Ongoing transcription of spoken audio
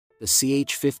The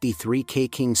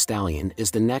CH-53K King Stallion is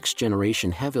the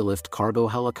next-generation heavy-lift cargo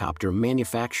helicopter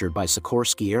manufactured by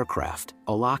Sikorsky Aircraft,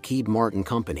 a Lockheed Martin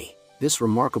company. This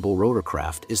remarkable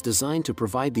rotorcraft is designed to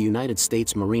provide the United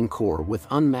States Marine Corps with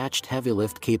unmatched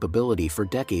heavy-lift capability for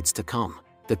decades to come.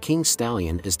 The King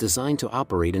Stallion is designed to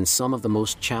operate in some of the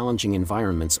most challenging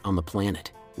environments on the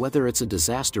planet. Whether it's a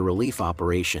disaster relief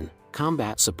operation,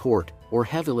 combat support, or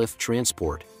heavy-lift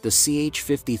transport, the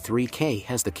CH-53K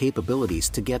has the capabilities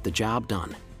to get the job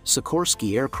done.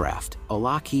 Sikorsky Aircraft, a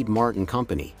Lockheed Martin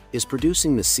company, is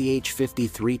producing the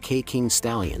CH-53K King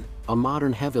Stallion, a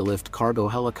modern heavy-lift cargo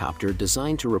helicopter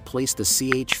designed to replace the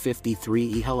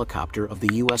CH-53E helicopter of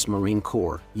the U.S. Marine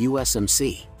Corps,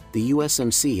 USMC. The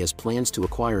USMC has plans to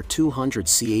acquire 200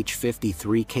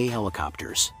 CH-53K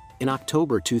helicopters. In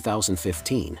October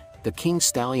 2015, the King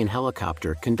Stallion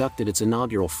helicopter conducted its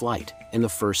inaugural flight, and the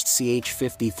first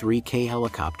CH-53K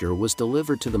helicopter was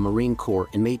delivered to the Marine Corps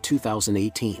in May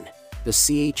 2018. The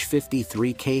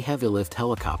CH-53K heavy-lift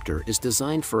helicopter is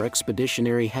designed for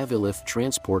expeditionary heavy-lift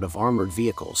transport of armored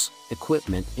vehicles,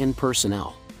 equipment, and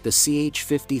personnel. The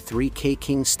CH-53K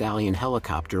King Stallion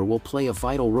helicopter will play a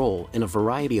vital role in a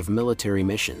variety of military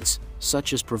missions,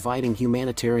 such as providing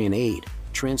humanitarian aid,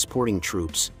 transporting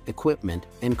troops, equipment,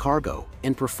 and cargo,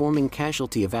 and performing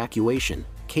casualty evacuation,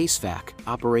 CASEVAC,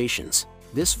 operations.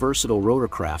 This versatile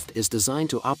rotorcraft is designed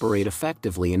to operate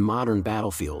effectively in modern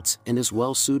battlefields and is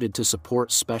well suited to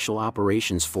support Special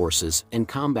Operations Forces and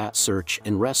Combat Search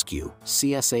and Rescue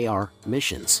 (CSAR)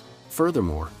 missions.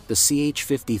 Furthermore, the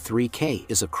CH-53K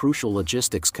is a crucial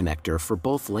logistics connector for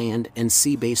both land and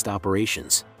sea-based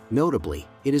operations. Notably,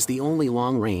 it is the only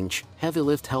long-range,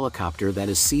 heavy-lift helicopter that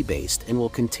is sea-based and will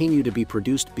continue to be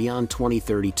produced beyond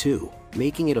 2032,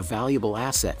 making it a valuable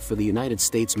asset for the United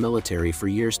States military for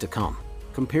years to come.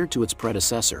 Compared to its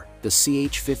predecessor, the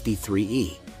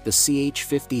CH-53E, the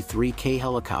CH-53K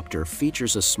helicopter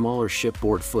features a smaller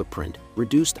shipboard footprint,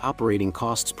 reduced operating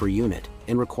costs per unit,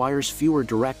 and requires fewer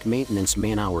direct maintenance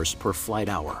man-hours per flight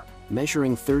hour.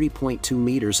 Measuring 30.2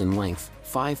 meters in length,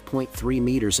 5.3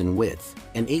 meters in width,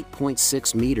 and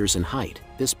 8.6 meters in height,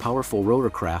 this powerful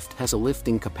rotorcraft has a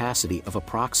lifting capacity of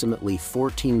approximately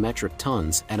 14 metric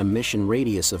tons at a mission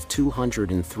radius of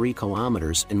 203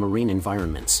 kilometers in marine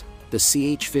environments. The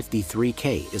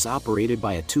CH-53K is operated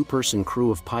by a two-person crew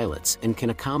of pilots and can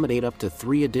accommodate up to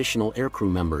 3 additional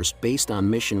aircrew members based on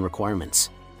mission requirements.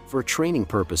 For training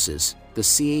purposes, the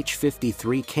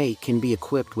CH-53K can be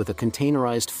equipped with a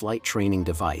containerized flight training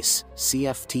device,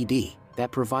 CFTD,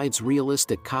 that provides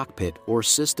realistic cockpit or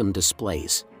system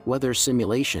displays, weather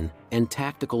simulation, and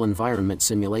tactical environment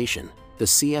simulation. The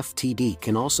CFTD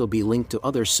can also be linked to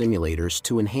other simulators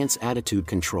to enhance attitude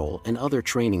control and other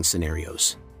training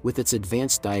scenarios. With its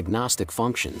advanced diagnostic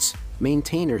functions,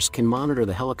 maintainers can monitor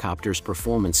the helicopter's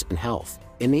performance and health,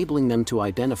 enabling them to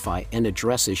identify and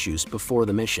address issues before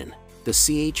the mission. The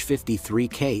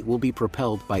CH-53K will be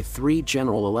propelled by 3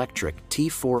 General Electric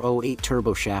T408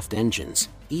 turboshaft engines,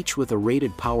 each with a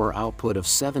rated power output of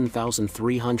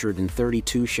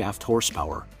 7,332 shaft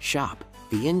horsepower (SHOP).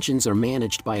 The engines are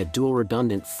managed by a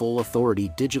dual-redundant full-authority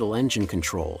digital engine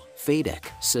control (FADEC)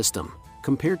 system.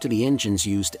 Compared to the engines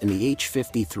used in the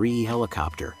H-53E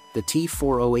helicopter, the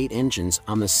T408 engines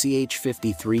on the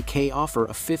CH-53K offer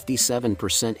a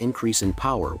 57% increase in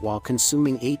power while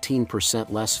consuming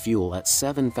 18% less fuel at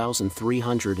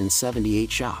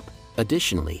 7,378 SHOP.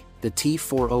 Additionally, the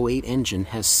T408 engine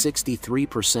has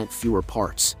 63% fewer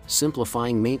parts,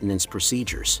 simplifying maintenance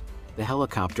procedures. The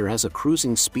helicopter has a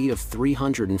cruising speed of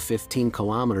 315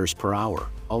 kilometers per hour,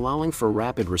 allowing for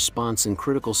rapid response in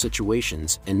critical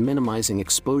situations and minimizing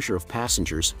exposure of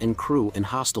passengers and crew in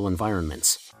hostile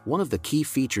environments. One of the key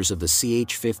features of the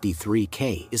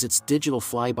CH-53K is its digital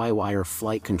fly-by-wire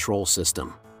flight control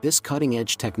system. This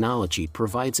cutting-edge technology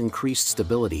provides increased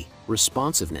stability,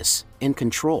 responsiveness, and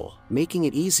control, making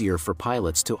it easier for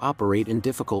pilots to operate in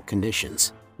difficult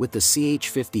conditions. With the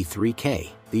CH-53K,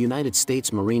 the United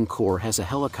States Marine Corps has a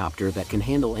helicopter that can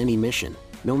handle any mission,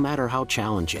 no matter how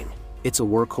challenging. It's a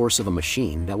workhorse of a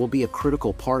machine that will be a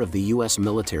critical part of the U.S.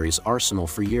 military's arsenal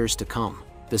for years to come.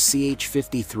 The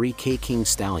CH-53K King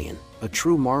Stallion, a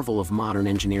true marvel of modern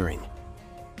engineering.